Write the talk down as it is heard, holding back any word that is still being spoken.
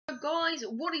guys,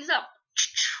 what is up?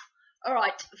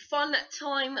 Alright, fun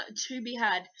time to be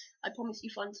had. I promise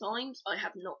you fun times. I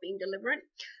have not been delivering.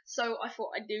 So I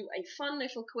thought I'd do a fun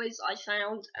little quiz I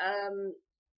found.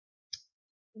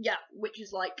 Yeah, which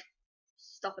is like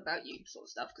stuff about you sort of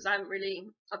stuff. Because I've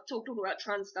talked all about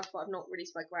trans stuff, but I've not really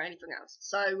spoke about anything else.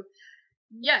 So,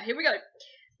 yeah, here we go.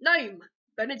 Name,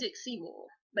 Benedict Seymour.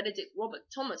 Benedict Robert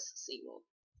Thomas Seymour.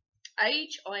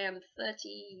 Age, I am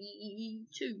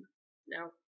 32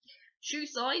 now. Shoe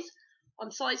size, I'm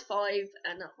size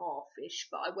 5.5-ish,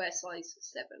 but I wear size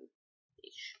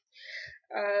 7-ish.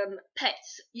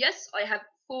 Pets, yes, I have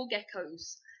 4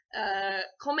 geckos.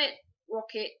 Comet,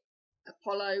 Rocket,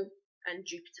 Apollo, and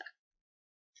Jupiter.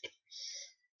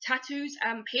 Tattoos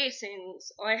and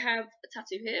piercings. I have a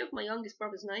tattoo here of my youngest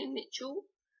brother's name, Mitchell.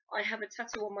 I have a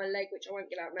tattoo on my leg, which I won't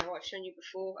get out now, I've shown you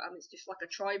before. It's just like a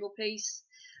tribal piece.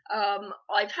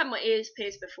 I've had my ears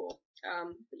pierced before,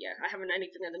 but yeah, I haven't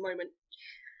anything at the moment.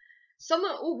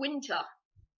 Summer or winter?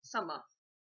 Summer.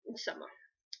 Summer.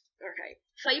 Okay.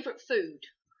 Favourite food?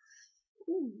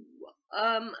 Ooh.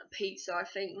 Pizza, I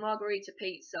think. Margarita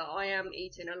pizza. I am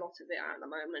eating a lot of it at the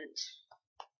moment.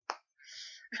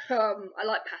 I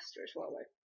like pasta as well, though.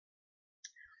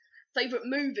 Favourite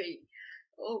movie?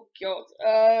 Oh, God.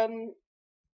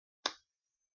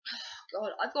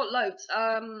 God, I've got loads.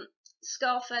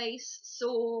 Scarface,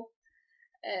 Saw,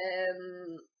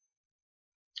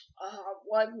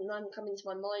 why isn't none coming to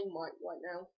my mind right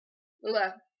now?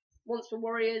 Once for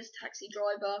Warriors, Taxi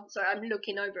Driver. So I'm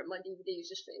looking over at my DVDs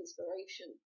just for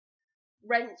inspiration.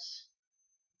 Rent.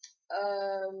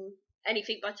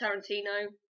 Anything by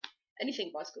Tarantino.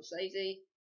 Anything by Scorsese.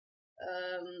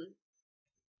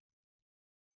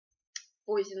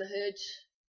 Boys in the Hood.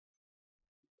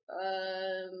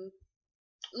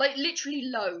 Like literally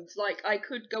loads. Like I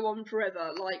could go on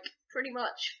forever. Like pretty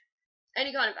much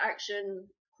any kind of action,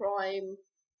 crime,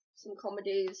 some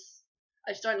comedies.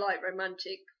 I just don't like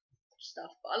romantic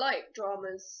stuff, but I like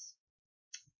dramas,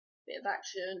 bit of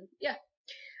action. Yeah,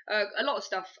 a lot of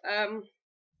stuff.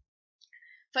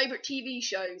 Favorite TV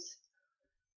shows.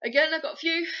 Again, I've got a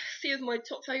few of my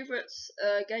top favorites.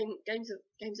 Games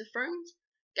of Thrones.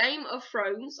 Game of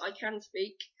Thrones. I can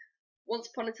speak. Once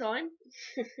Upon a Time.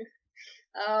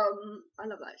 I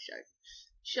love that show.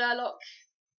 Sherlock.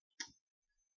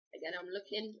 Again, I'm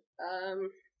looking.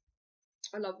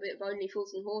 I love a bit of Only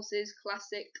Fools and Horses.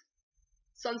 Classic.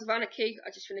 Sons of Anarchy.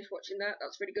 I just finished watching that.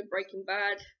 That's really good. Breaking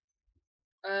Bad.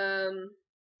 Am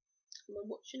I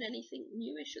watching anything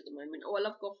newish at the moment? Oh, I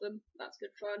love Gotham. That's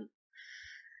good fun.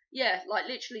 Yeah, like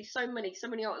literally so many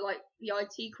like the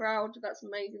IT Crowd. That's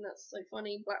amazing. That's so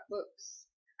funny. Black Books.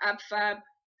 Ab Fab.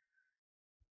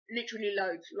 Literally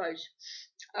loads.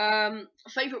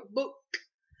 Favorite book.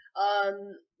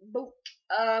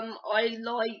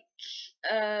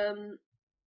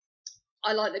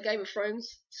 I like the Game of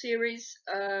Thrones series.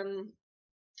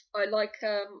 I like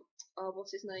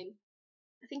what's his name?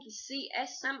 I think he's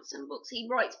C.S. Sampson books. He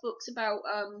writes books about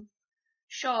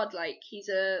Shard Lake. He's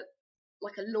a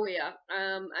lawyer,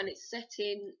 and it's set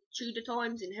in Tudor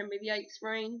times in Henry VIII's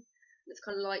reign. It's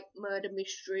kind of like murder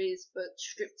mysteries, but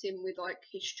stripped in with like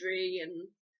history and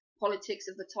politics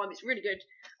of the time. It's really good.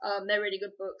 They're really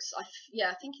good books. I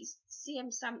think he's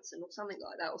C.M. Sampson or something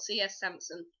like that, or C.S.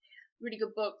 Sampson. Really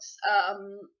good books.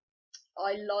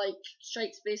 I like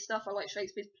Shakespeare stuff. I like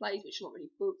Shakespeare's plays, which are not really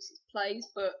books, it's plays,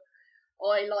 but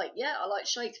I like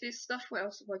Shakespeare's stuff. What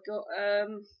else have I got?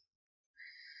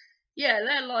 Yeah,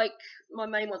 they're like my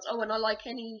main ones. Oh, and I like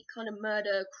any kind of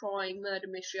murder, crime, murder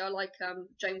mystery. I like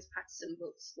James Patterson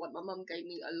books. Like my mum gave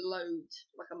me a load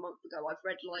like a month ago. I've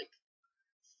read like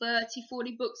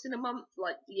 30-40 books in a month.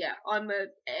 Like, yeah, I'm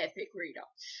an epic reader.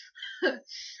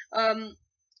 I'm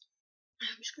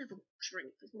just gonna have a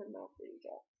drink because my mouth really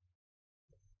got.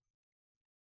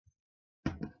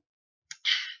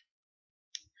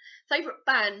 Favorite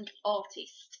band,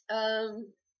 artist,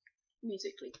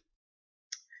 musically.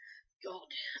 God,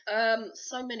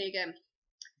 so many again.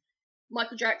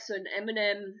 Michael Jackson,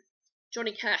 Eminem,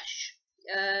 Johnny Cash,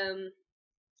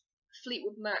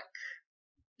 Fleetwood Mac,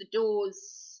 The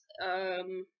Doors,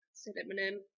 said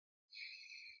Eminem.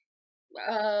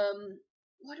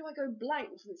 Why do I go blank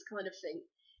for this kind of thing?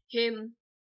 Him,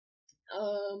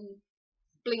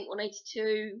 Blink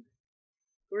 182,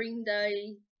 Green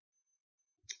Day,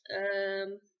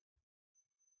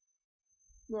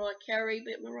 Mariah Carey,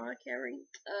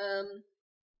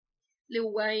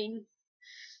 Lil Wayne,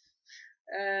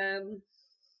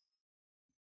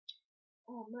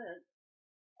 oh man,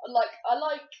 I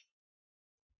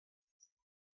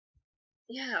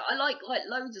like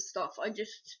loads of stuff.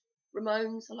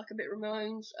 Ramones, I like a bit of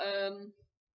Ramones.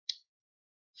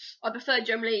 I prefer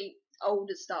generally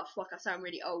older stuff. Like, I sound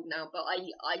really old now, but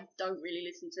I don't really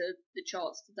listen to the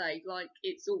charts today. Like,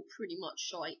 it's all pretty much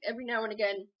shite. Every now and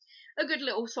again, a good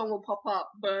little song will pop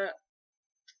up, but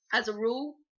as a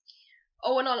rule.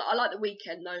 Oh, and I like The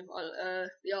Weeknd though.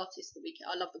 The artist The Weeknd.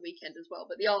 I love The Weeknd as well,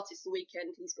 but the artist The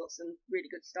Weeknd, he's got some really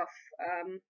good stuff.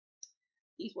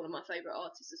 He's one of my favourite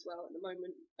artists as well at the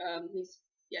moment.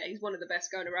 He's one of the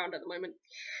best going around at the moment.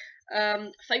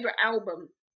 Favourite album.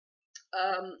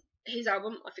 His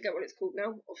album, I forget what it's called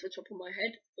now off the top of my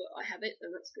head, but I have it,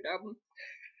 and that's a good album.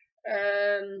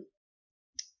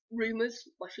 Rumours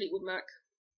by Fleetwood Mac,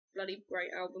 bloody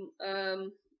great album.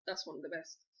 That's one of the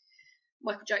best.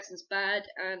 Michael Jackson's Bad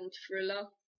and Thriller.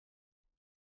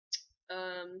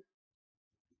 And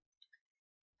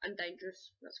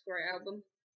Dangerous, that's a great album.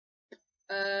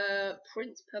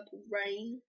 Prince, Purple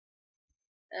Rain.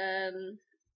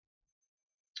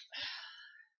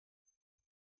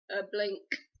 Blink,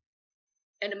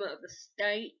 Enema of the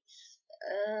State.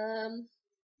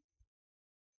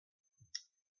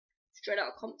 Straight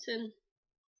Outta Compton,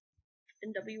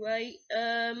 NWA.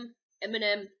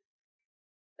 Eminem,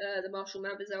 the Marshall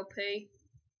Mathers LP.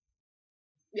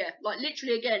 Yeah, like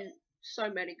literally again, so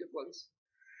many good ones.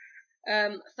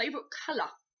 Favourite colour?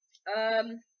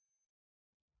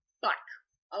 Black.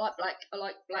 I like black. I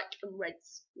like black and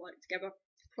reds, like together,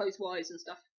 clothes-wise and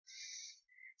stuff.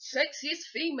 Sexiest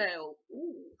female.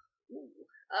 Ooh.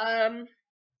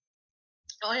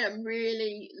 I am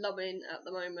really loving at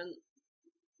the moment,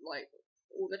 like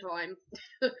all the time.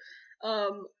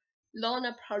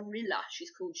 Lana Parrilla,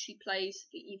 she's called. She plays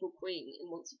the evil queen in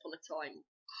Once Upon a Time.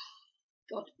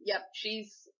 God, yep,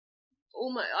 she's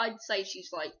almost. I'd say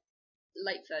she's like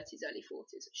late 30s, early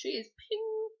 40s. She is ping.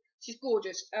 She's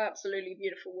gorgeous, absolutely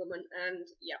beautiful woman, and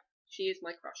yeah, she is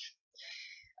my crush.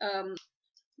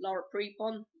 Laura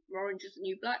Prepon, Orange is the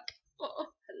New Black.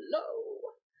 Oh, hello.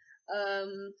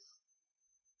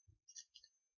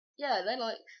 Yeah, they're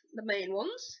like the main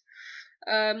ones.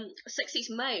 Sexiest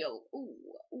male.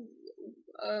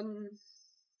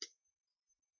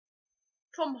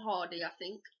 Tom Hardy, I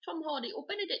think. Tom Hardy or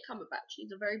Benedict Cumberbatch.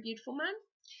 He's a very beautiful man.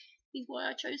 He's why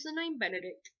I chose the name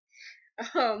Benedict.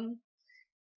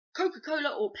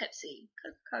 Coca-Cola or Pepsi?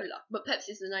 Coca-Cola. But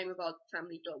Pepsi's the name of our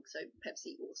family dog, so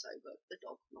Pepsi also, but the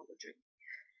dog, not the drink.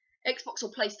 Xbox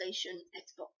or PlayStation?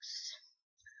 Xbox.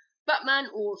 Batman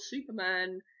or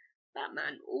Superman?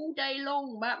 Batman. All day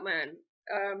long, Batman.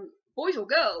 Boys or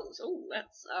girls? Oh,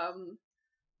 that's,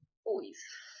 boys.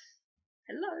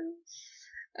 Hello.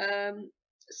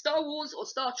 Star Wars or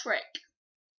Star Trek?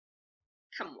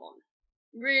 Come on.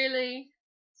 Really?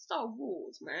 Star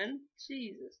Wars, man.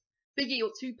 Jesus. Biggie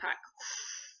or Tupac?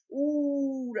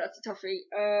 Ooh, that's a toughie.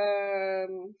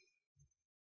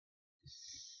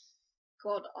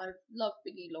 God, I've loved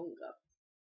Biggie longer.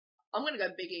 I'm gonna go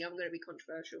Biggie. I'm gonna be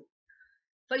controversial.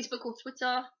 Facebook or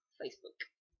Twitter? Facebook.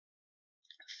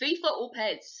 FIFA or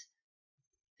Pez?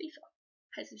 FIFA.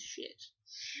 Pez is shit.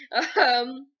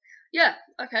 Yeah,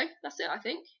 okay, that's it, I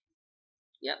think.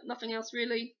 Yep, nothing else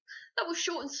really. That was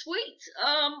short and sweet.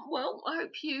 Well, I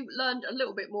hope you learned a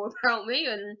little bit more about me,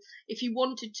 and if you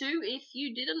wanted to, if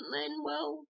you didn't, then,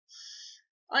 well,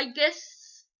 I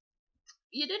guess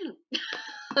you didn't.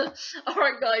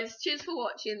 Alright guys, cheers for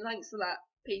watching, thanks for that.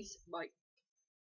 Peace, bye.